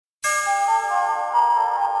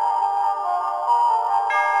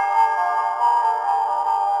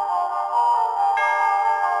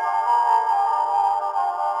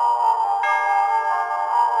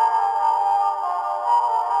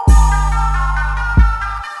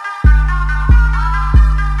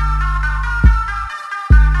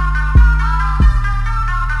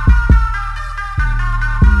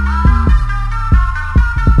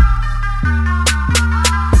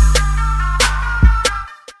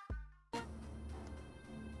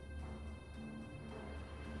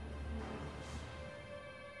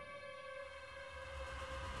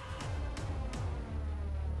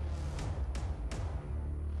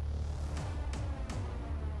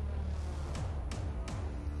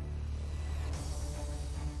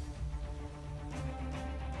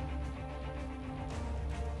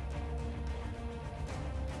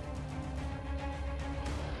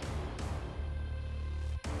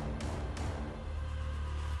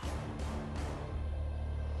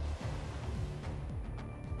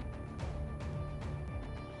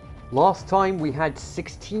Last time we had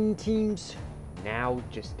 16 teams, now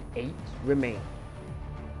just 8 remain.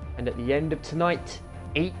 And at the end of tonight,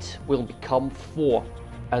 8 will become 4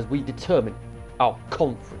 as we determine our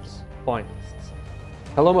conference finalists.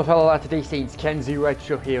 Hello my fellow Latter-day Saints, Kenzie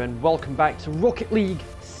Retro here, and welcome back to Rocket League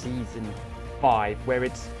Season 5, where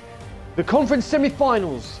it's the conference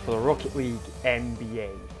semi-finals for the Rocket League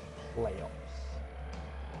NBA playoffs.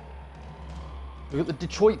 We've got the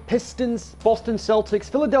Detroit Pistons, Boston Celtics,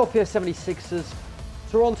 Philadelphia 76ers,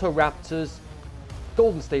 Toronto Raptors,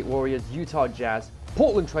 Golden State Warriors, Utah Jazz,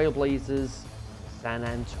 Portland Trail Blazers, San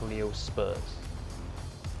Antonio Spurs.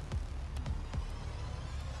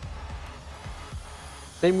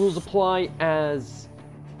 Same rules apply as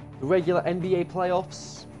the regular NBA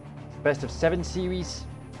playoffs, best of 7 series.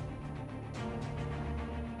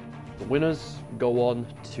 The winners go on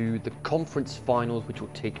to the conference finals, which will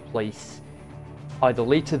take place either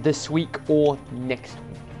later this week or next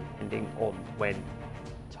week, depending on when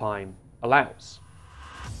time allows.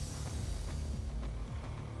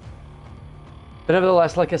 But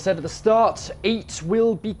nevertheless, like I said at the start, 8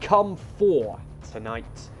 will become 4 tonight.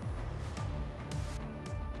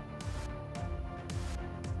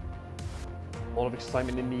 A lot of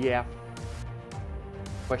excitement in the air.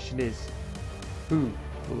 The question is, who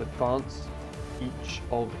will advance each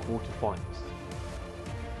of the quarterfinals?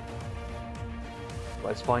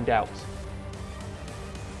 Let's find out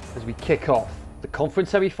as we kick off the conference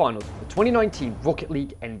semi-finals of the 2019 Rocket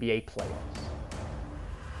League NBA playoffs.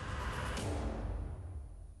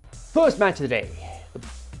 First match of the day, the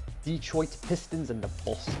Detroit Pistons and the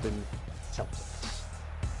Boston Celtics.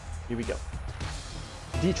 Here we go.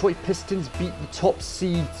 Detroit Pistons beat the top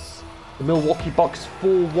seeds, the Milwaukee Bucks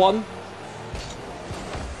 4-1.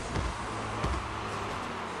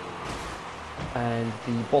 And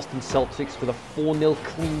the Boston Celtics with a 4-0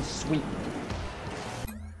 clean sweep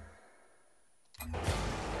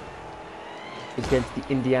against the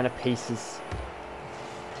Indiana Pacers.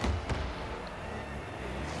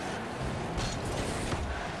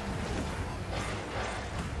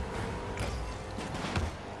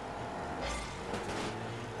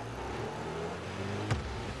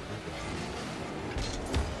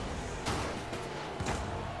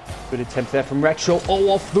 Good attempt there from Retro.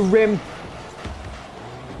 Oh, off the rim.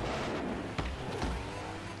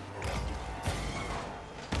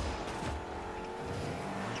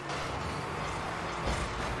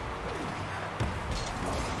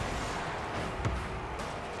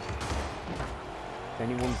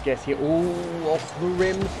 Anyone's guess here. Oh, off the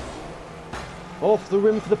rim. Off the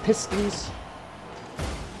rim for the Pistons.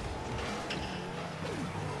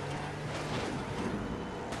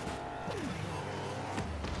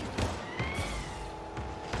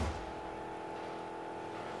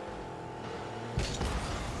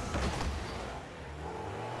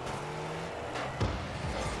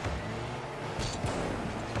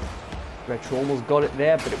 Retro almost got it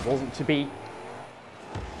there, but it wasn't to be.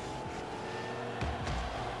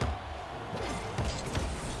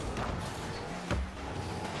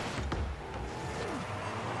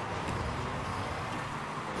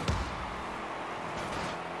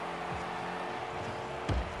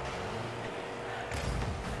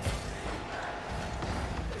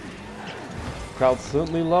 Crowd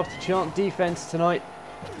certainly love to chant defense tonight.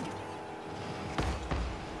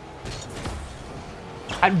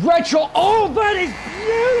 And Retro, oh, that is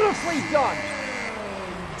beautifully done!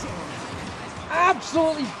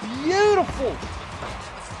 Absolutely beautiful!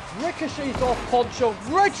 Ricochets off Poncho,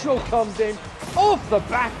 Retro comes in, off the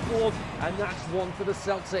backboard, and that's one for the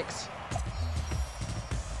Celtics.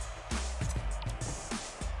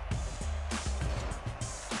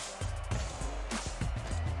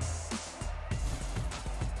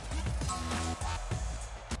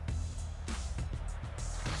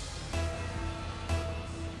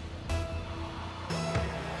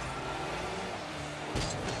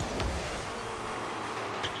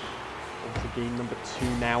 Game number 2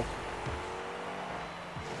 now.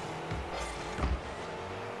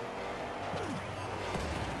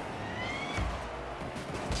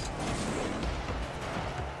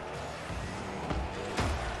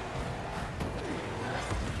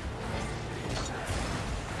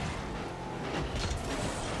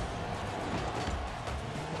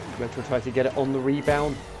 Retro tried to get it on the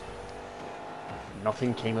rebound.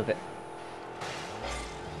 Nothing came of it.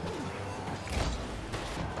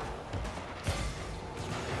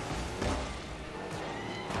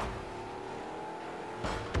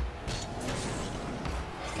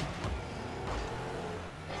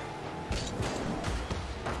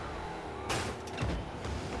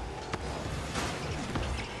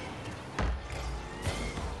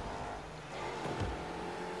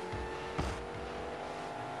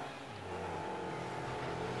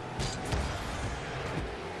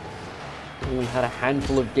 only had a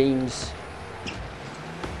handful of games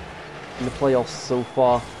in the playoffs so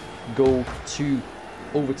far go to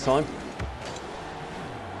overtime.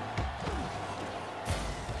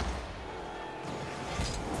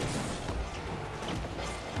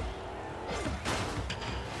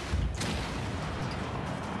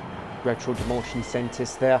 Retro demolition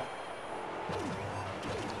Sentis there.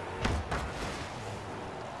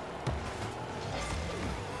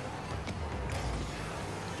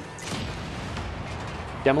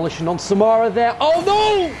 Demolition on Samara there. Oh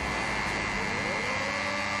no!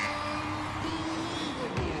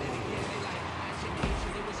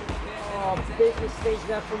 Oh, big mistake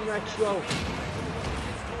there from Retro.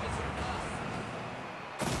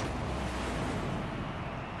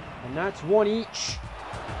 And that's one each.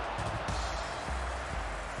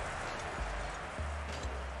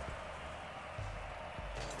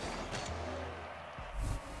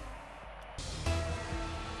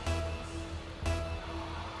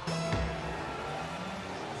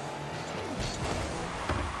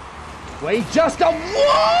 Wait, just a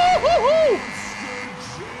whoa!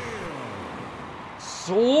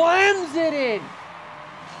 Slams it in.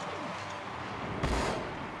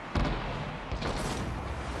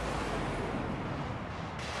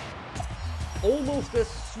 Almost a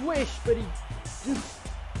swish, but he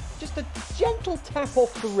just a gentle tap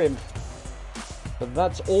off the rim. But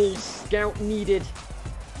that's all Scout needed.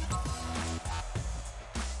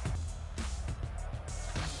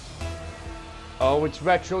 Oh, it's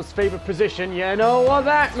Retro's favorite position. You know what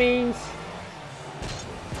that means.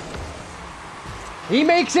 He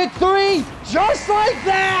makes it 3, just like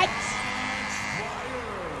that!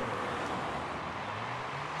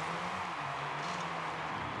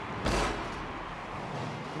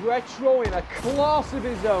 Retro in a class of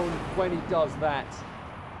his own when he does that.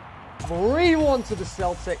 3-1 to the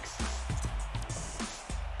Celtics.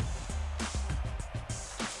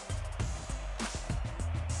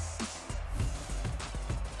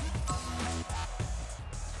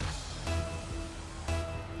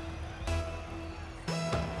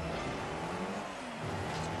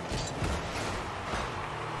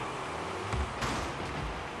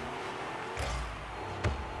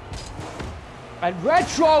 And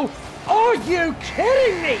Retro, are you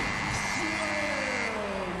kidding me?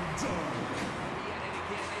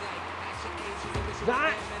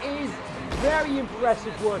 That is very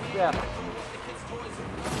impressive work there.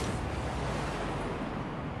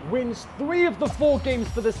 Wins 3 of the 4 games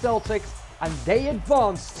for the Celtics, and they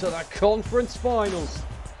advance to the conference finals.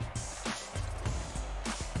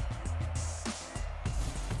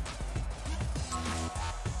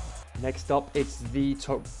 Next up, it's the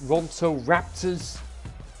Toronto Raptors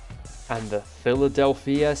and the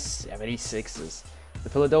Philadelphia 76ers. The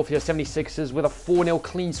Philadelphia 76ers with a 4-0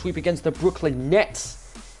 clean sweep against the Brooklyn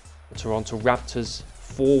Nets. The Toronto Raptors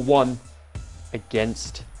 4-1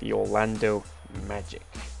 against the Orlando Magic.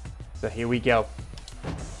 So here we go.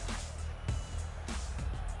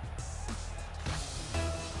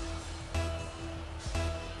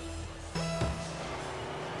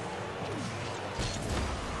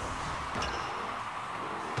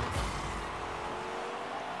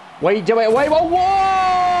 Wait, whoa!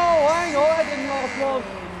 Hang on, that didn't last long.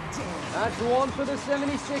 That's 1 for the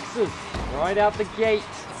 76ers, right out the gate.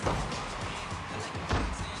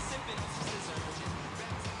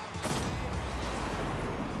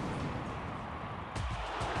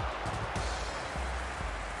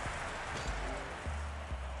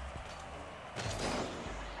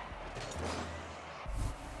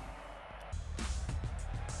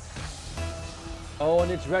 Oh,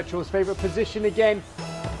 and it's Retro's favorite position again.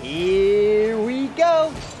 Here we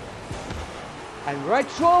go. And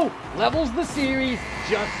Retro levels the series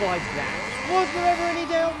just like that. Was there ever any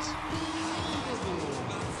doubt?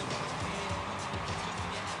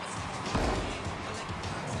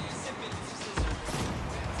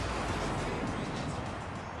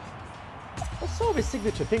 That's sort of his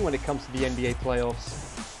signature thing when it comes to the NBA playoffs.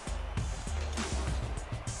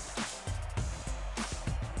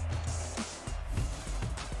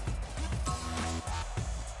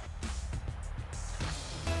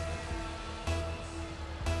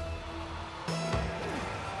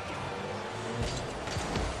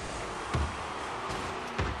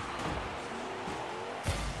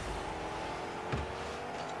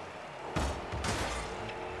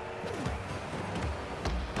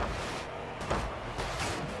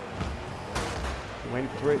 Went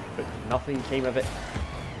through it, but nothing came of it.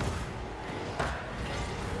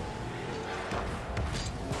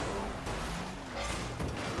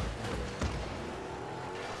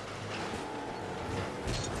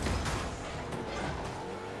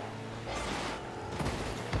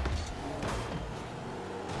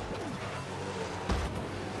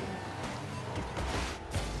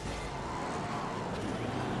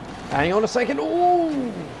 Hang on a second.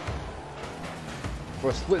 Ooh! For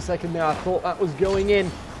a split second there, I thought that was going in.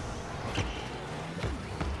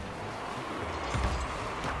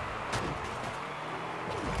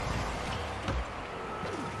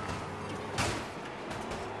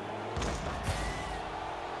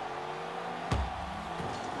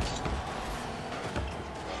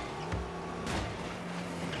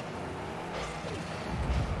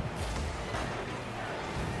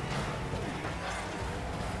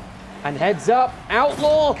 And heads up,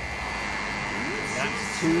 Outlaw!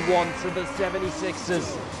 That's 2-1 to the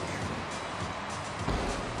 76ers.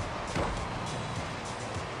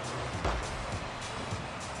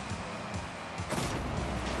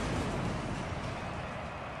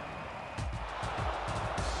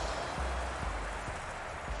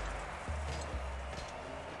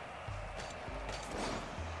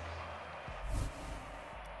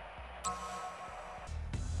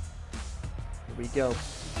 Here we go.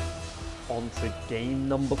 On to game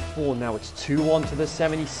number 4 now. It's 2-1 to the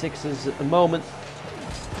 76ers at the moment.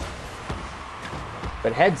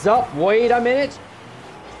 But heads up, wait a minute.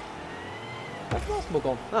 Where's the basketball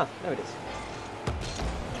gone? Ah, there it is.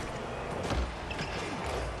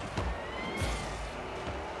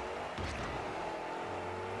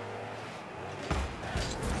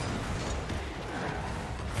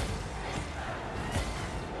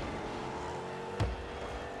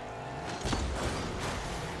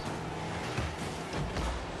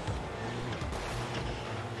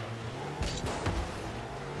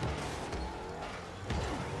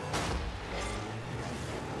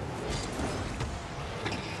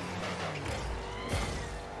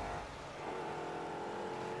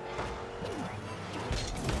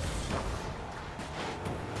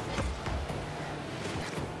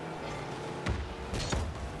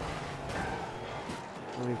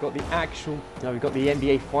 We've got the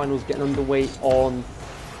NBA Finals getting underway on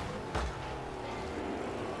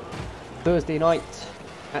Thursday night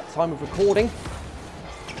at time of recording.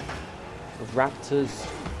 The Raptors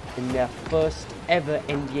in their first ever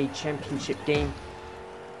NBA championship game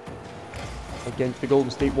against the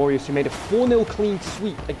Golden State Warriors, who made a 4-0 clean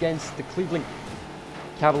sweep against the Cleveland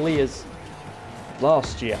Cavaliers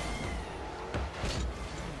last year.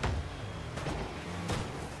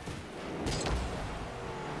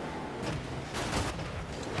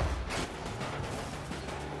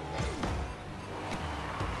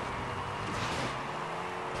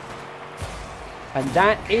 And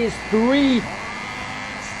that is 3.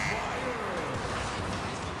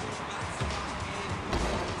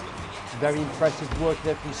 Very impressive work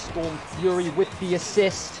there from Storm Fury with the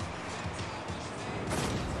assist.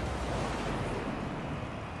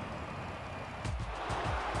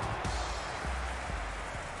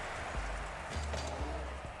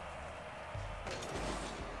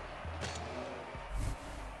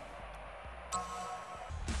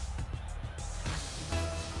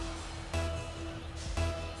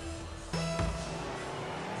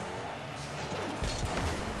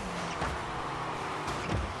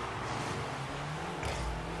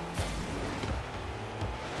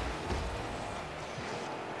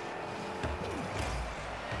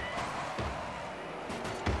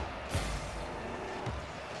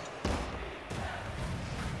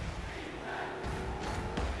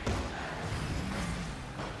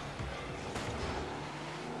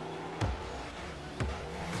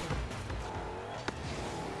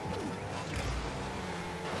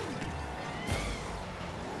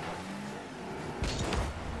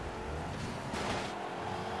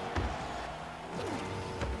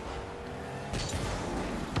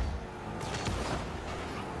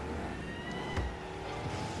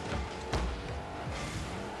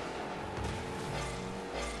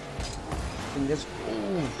 This,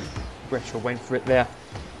 ooh, Retro went for it there.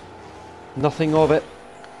 Nothing of it.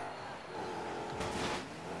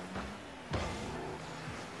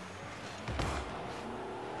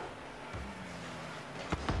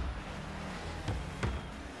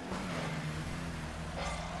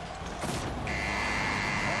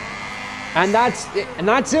 And that's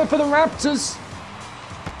it for the Raptors.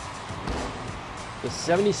 The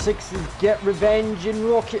 76ers get revenge in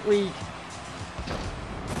Rocket League.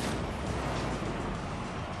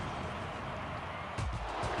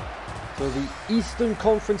 So the Eastern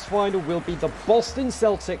Conference Final will be the Boston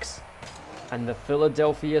Celtics and the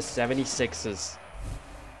Philadelphia 76ers.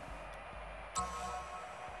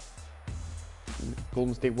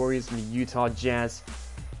 Golden State Warriors and the Utah Jazz.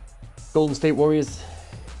 Golden State Warriors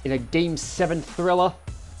in a Game 7 thriller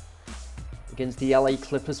against the LA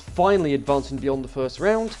Clippers, finally advancing beyond the first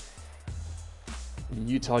round. The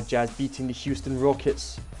Utah Jazz beating the Houston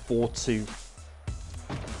Rockets 4-2.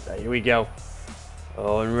 So here we go.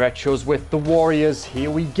 Oh, and Retro's with the Warriors. Here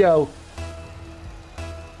we go.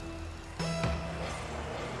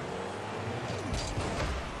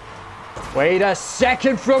 Wait a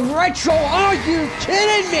second from Retro. Are you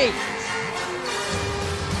kidding me?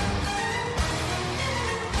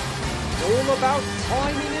 All about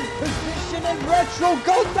timing and position, and Retro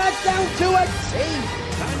got that down to a T.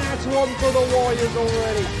 And that's one for the Warriors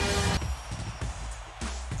already.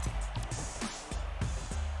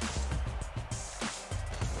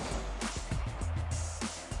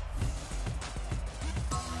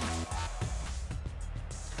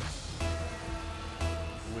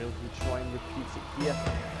 Will he try and repeat it here?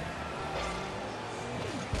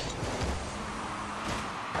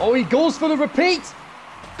 Oh, he goes for the repeat!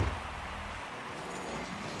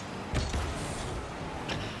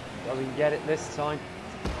 Doesn't get it this time.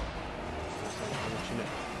 Unfortunate.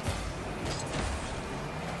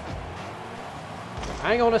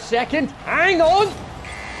 Hang on a second. Hang on!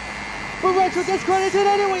 But Retro gets credited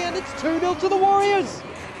anyway, and it's 2-0 to the Warriors!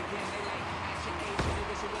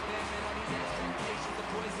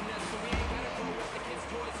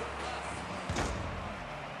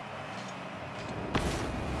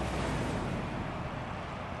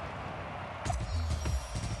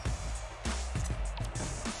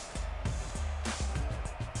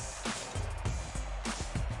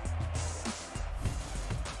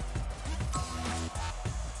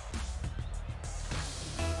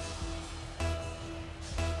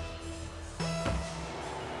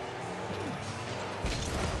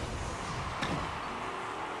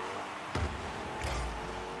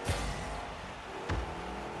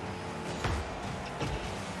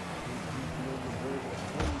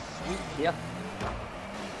 Here.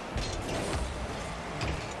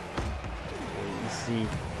 You see.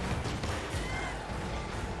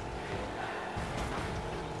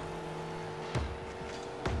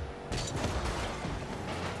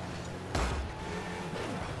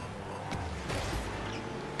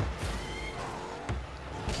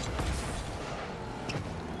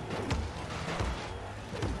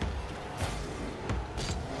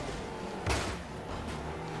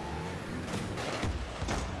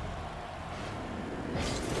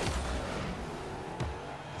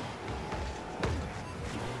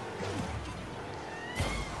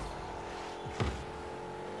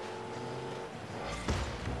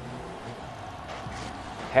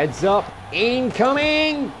 Heads up,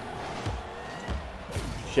 incoming!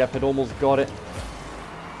 Shepard almost got it.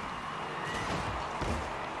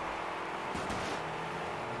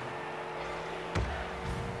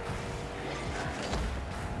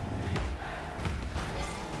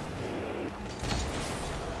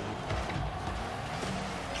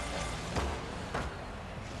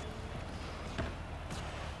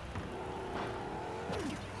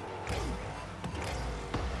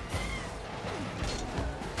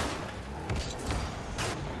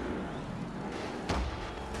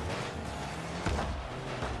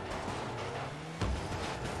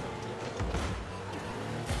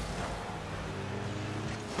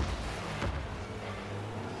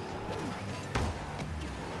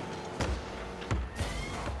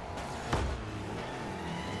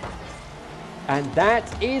 And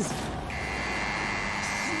that is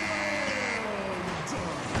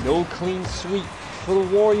no clean sweep for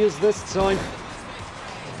the Warriors this time.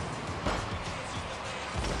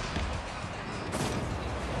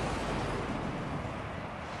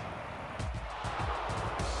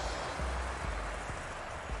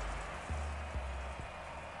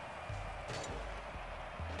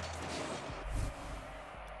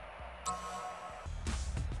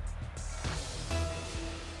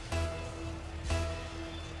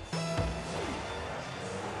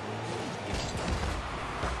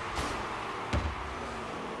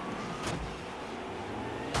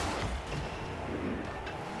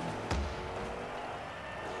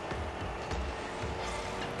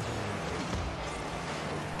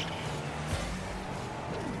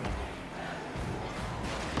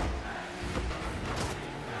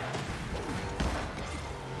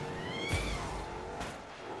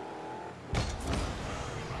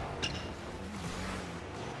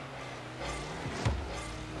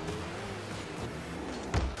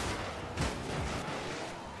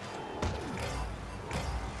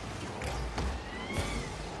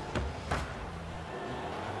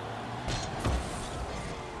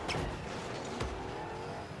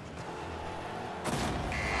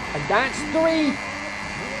 And that's 3.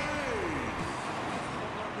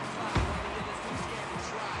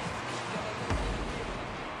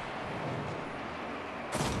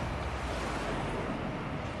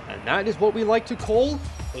 And that is what we like to call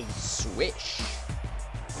a swish.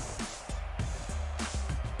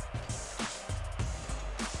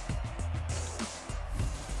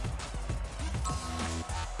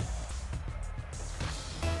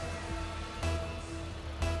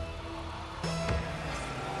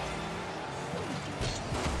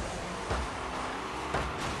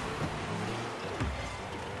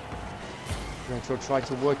 Retro tried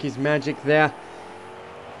to work his magic there,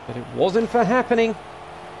 but it wasn't for happening.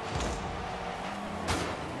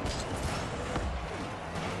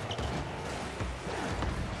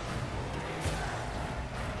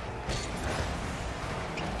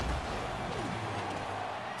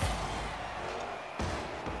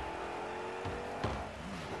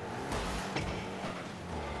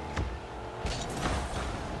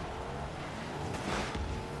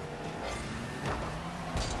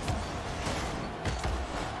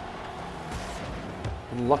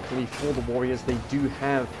 Luckily for the Warriors, they do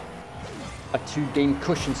have a 2-game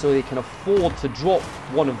cushion, so they can afford to drop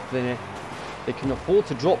one of the... They can afford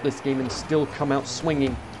to drop this game and still come out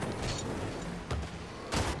swinging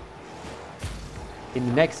in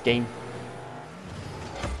the next game.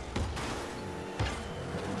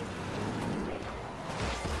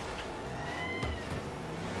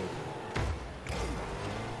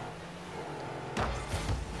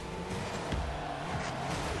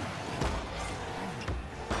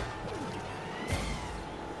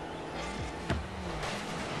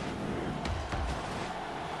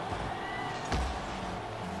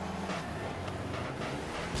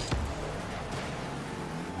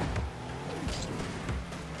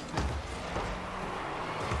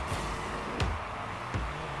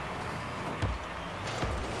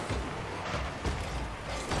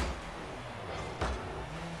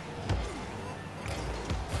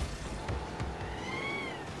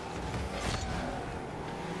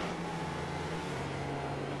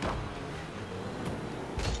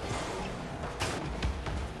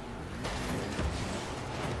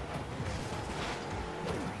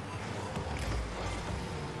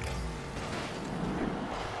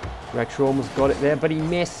 Retro almost got it there, but he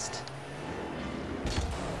missed.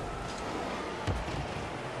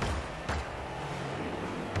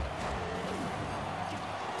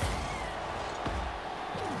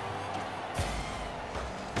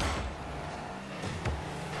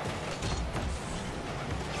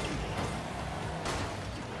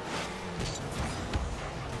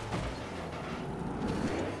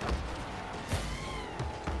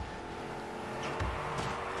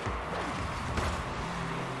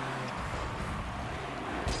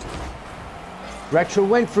 Retro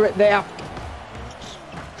went for it there.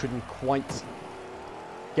 Couldn't quite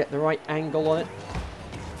get the right angle on it.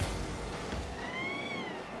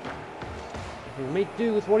 He'll make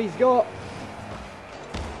do with what he's got.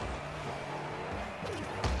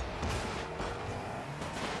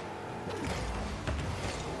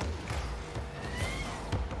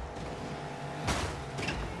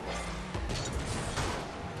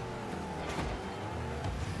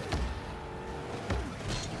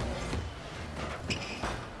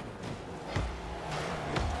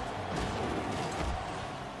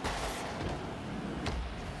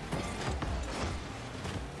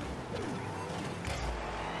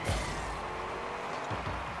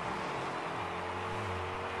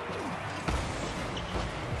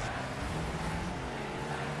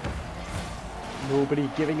 Nobody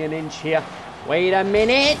giving an inch here. Wait a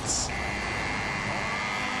minute!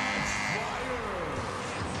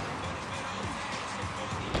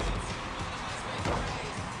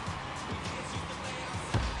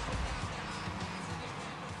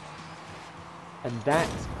 And that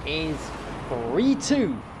is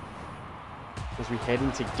 3-2 as we head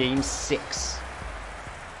into Game 6.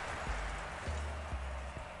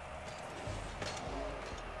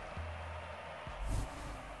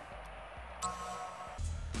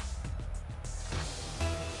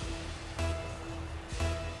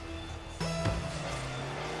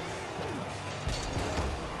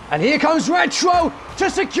 And here comes Retro to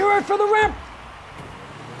secure it for the ramp.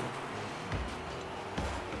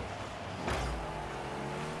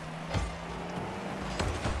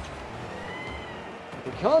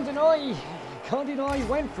 You can't deny he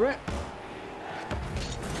went for it.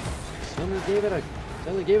 Certainly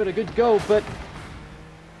gave it a good go, but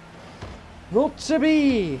not to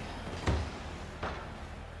be.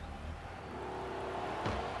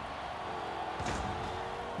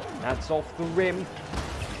 That's off the rim.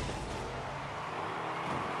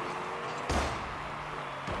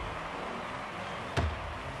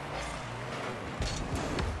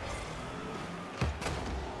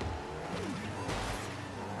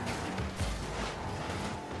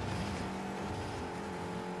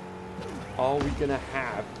 Are we going to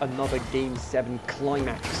have another Game 7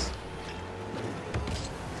 climax?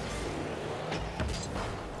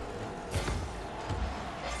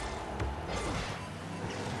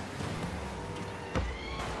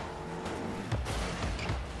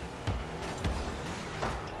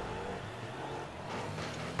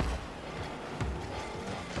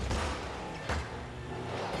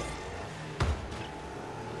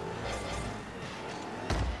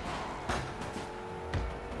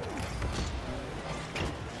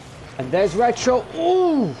 And there's Retro.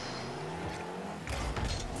 Ooh!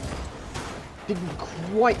 Didn't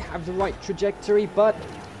quite have the right trajectory, but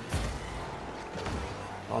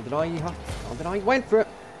can't deny he went for it.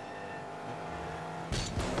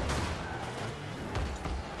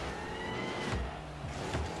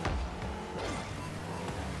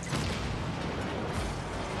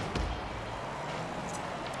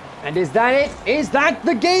 And is that it? Is that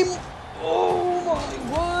the game? Oh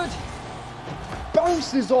my word!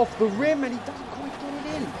 Bounces off the rim and he doesn't quite get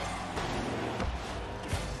it in.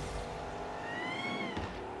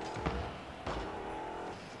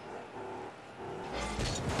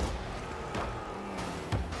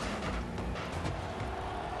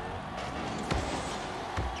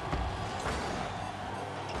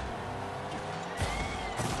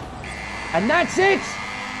 And that's it!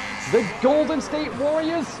 The Golden State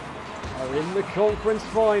Warriors are in the conference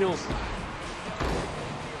finals.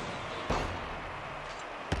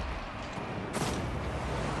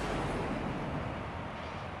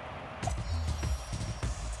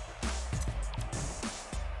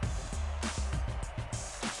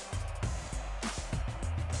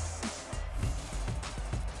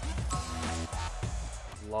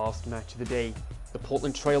 Last match of the day, the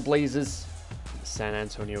Portland Trail Blazers and the San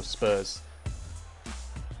Antonio Spurs.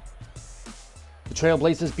 The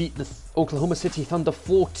Trailblazers beat the Oklahoma City Thunder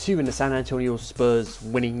 4-2 and the San Antonio Spurs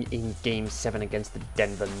winning in Game 7 against the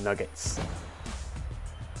Denver Nuggets.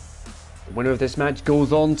 The winner of this match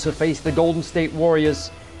goes on to face the Golden State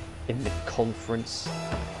Warriors in the conference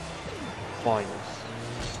finals.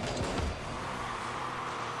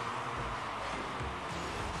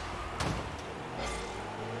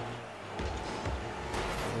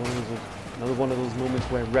 Another one of those moments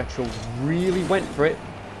where Retro really went for it.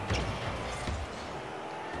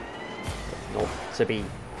 Not to be.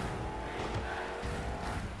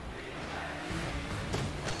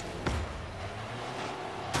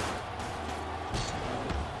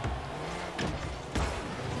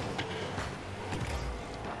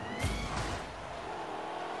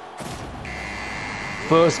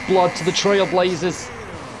 First blood to the Trailblazers.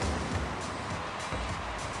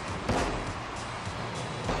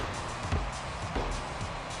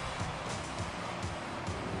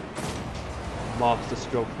 Marks the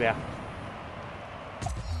stroke there.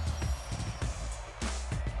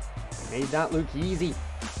 Made that look easy.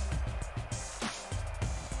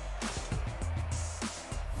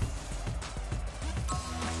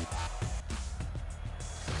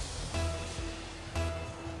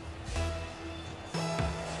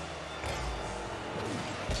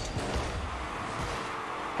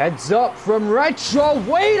 Heads up from Retro.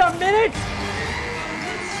 Wait a minute!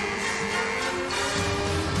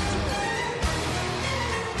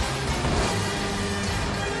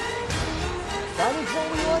 That is what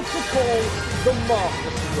we like to call the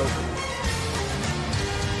master stroke.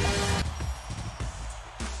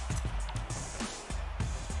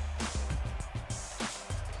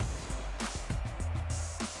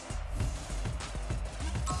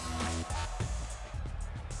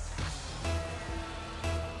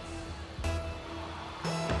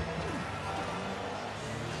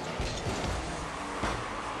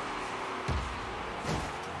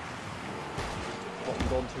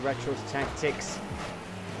 On to Retro's tactics.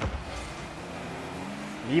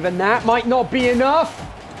 Even that might not be enough.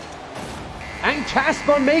 And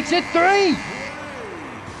Casper makes it 3.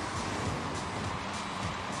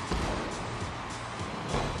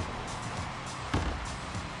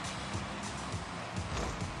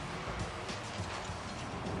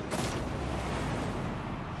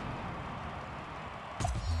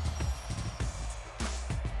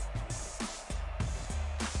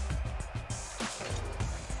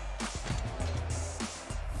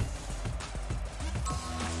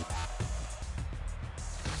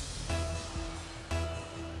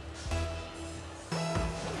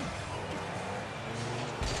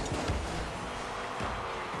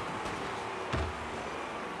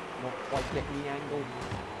 Not quite getting the angle.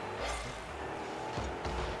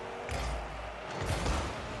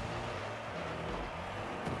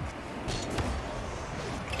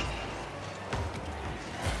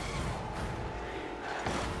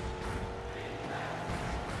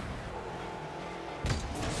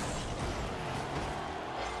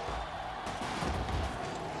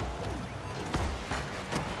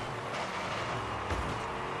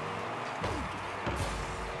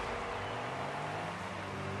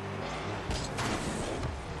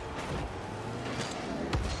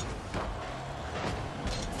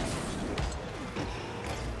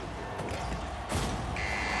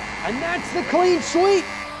 And that's the clean sweep.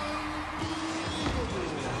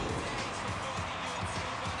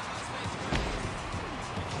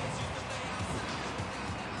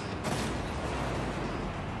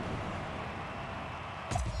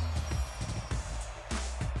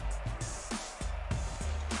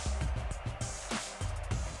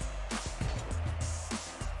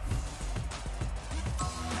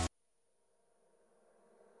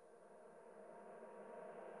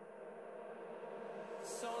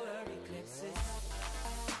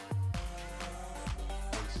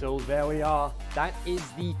 So there we are. That is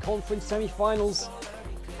the conference semi-finals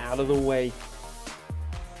out of the way.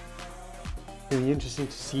 It'll be interesting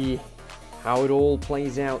to see how it all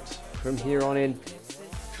plays out from here on in.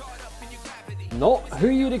 Not who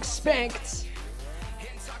you'd expect,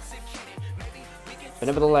 but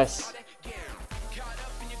nevertheless,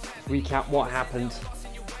 recap what happened.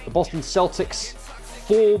 The Boston Celtics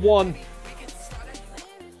 4-1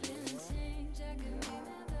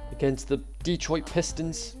 against the Detroit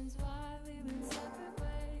Pistons.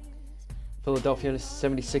 Philadelphia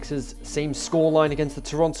 76ers, same scoreline against the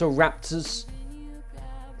Toronto Raptors.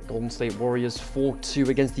 The Golden State Warriors 4-2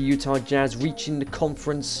 against the Utah Jazz, reaching the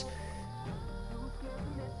conference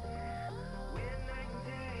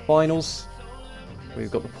finals.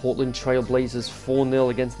 We've got the Portland Trail Blazers 4-0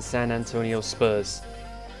 against the San Antonio Spurs.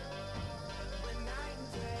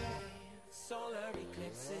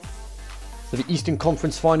 So the Eastern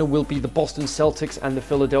Conference Final will be the Boston Celtics and the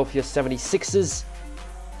Philadelphia 76ers.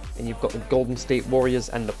 And you've got the Golden State Warriors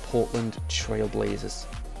and the Portland Trail Blazers.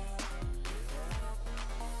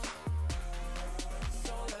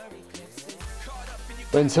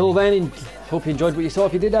 But until then, hope you enjoyed what you saw.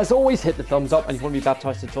 If you did, as always, hit the thumbs up. And if you want to be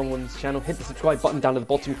baptized to Tomlin's channel, hit the subscribe button down at the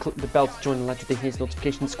bottom. Click the bell to join the Latter Day His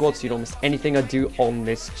notification squad so you don't miss anything I do on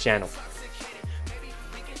this channel.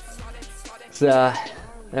 So,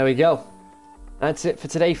 there we go. That's it for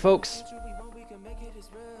today, folks.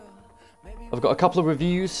 I've got a couple of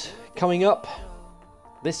reviews coming up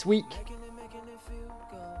this week.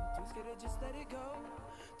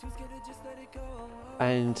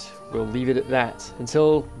 And we'll leave it at that.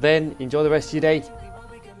 Until then, enjoy the rest of your day.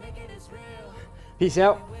 Peace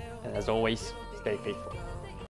out, and as always, stay faithful.